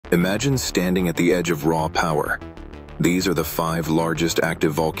Imagine standing at the edge of raw power. These are the 5 largest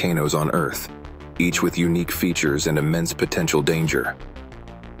active volcanoes on Earth, each with unique features and immense potential danger.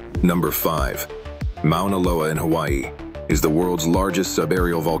 Number 5. Mauna Loa in Hawaii is the world's largest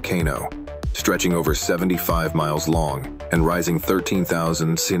subaerial volcano, stretching over 75 miles long and rising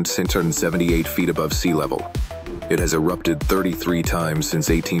 13,678 feet above sea level. It has erupted 33 times since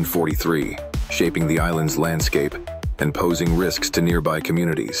 1843, shaping the island's landscape and posing risks to nearby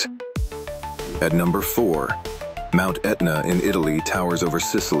communities. At number 4, Mount Etna in Italy towers over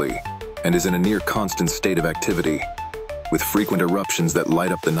Sicily and is in a near-constant state of activity, with frequent eruptions that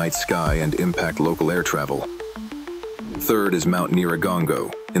light up the night sky and impact local air travel. Third is Mount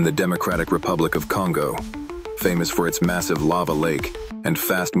Nyiragongo in the Democratic Republic of Congo, famous for its massive lava lake and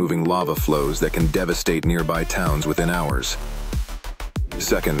fast-moving lava flows that can devastate nearby towns within hours.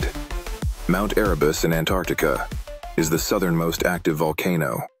 Second, Mount Erebus in Antarctica is the southernmost active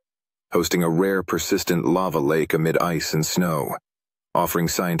volcano, hosting a rare persistent lava lake amid ice and snow, offering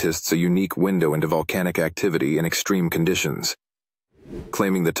scientists a unique window into volcanic activity in extreme conditions.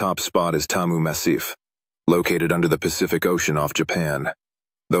 Claiming the top spot is Tamu Massif, located under the Pacific Ocean off Japan.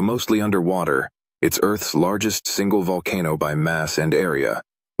 Though mostly underwater, it's Earth's largest single volcano by mass and area,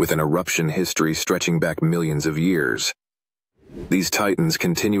 with an eruption history stretching back millions of years. These titans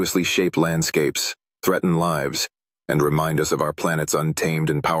continuously shape landscapes, threaten lives, and remind us of our planet's untamed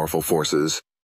and powerful forces.